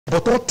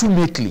But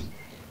ultimately,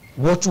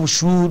 what we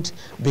should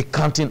be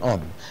counting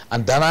on,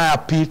 and then I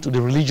appeal to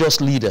the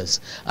religious leaders,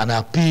 and I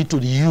appeal to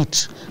the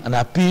youth, and I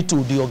appeal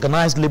to the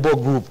organized labor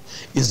group,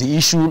 is the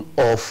issue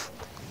of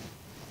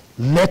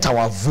let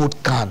our vote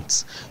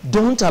count.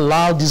 Don't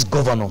allow these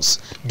governors,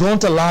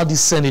 don't allow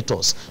these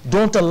senators,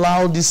 don't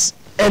allow this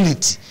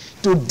elite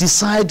to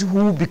decide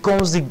who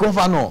becomes the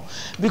governor.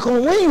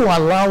 Because when you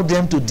allow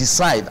them to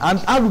decide, and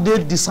how do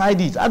they decide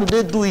it? How do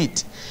they do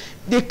it?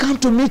 They come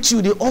to meet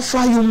you, they offer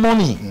you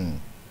money.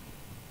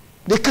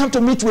 They come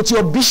to meet with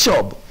your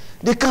bishop.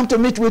 They come to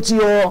meet with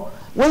your,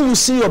 when you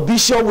see your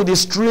bishop with a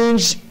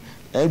strange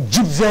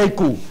jeep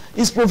vehicle,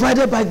 it's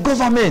provided by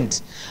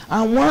government.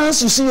 And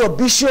once you see your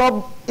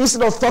bishop,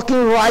 instead of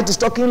talking right, is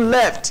talking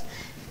left.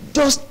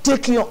 Just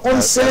take your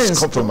own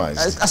sense.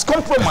 As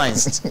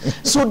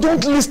compromised. So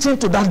don't listen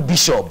to that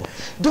bishop.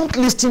 Don't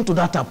listen to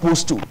that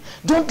apostle.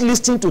 Don't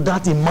listen to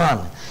that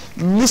imam.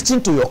 Listen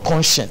to your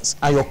conscience.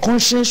 And your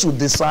conscience should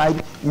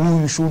decide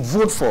who you should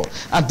vote for.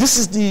 And this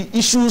is the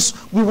issues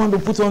we want to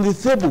put on the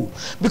table.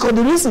 Because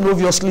the reason,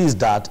 obviously, is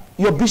that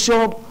your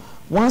bishop,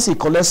 once he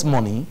collects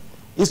money,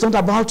 it's not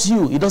about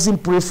you. He doesn't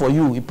pray for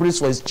you. He prays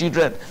for his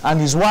children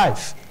and his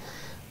wife.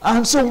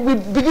 And so we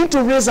begin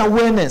to raise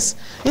awareness.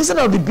 Instead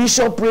of the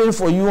bishop praying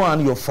for you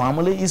and your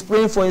family, he's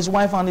praying for his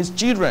wife and his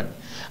children.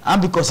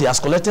 And because he has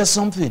collected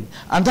something.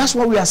 And that's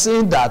why we are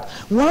saying that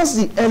once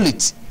the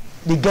elite,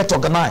 they get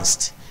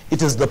organized,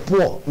 it is the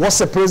poor. What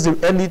separates the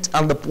elite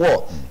and the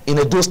poor in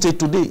Edo State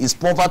today is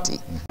poverty.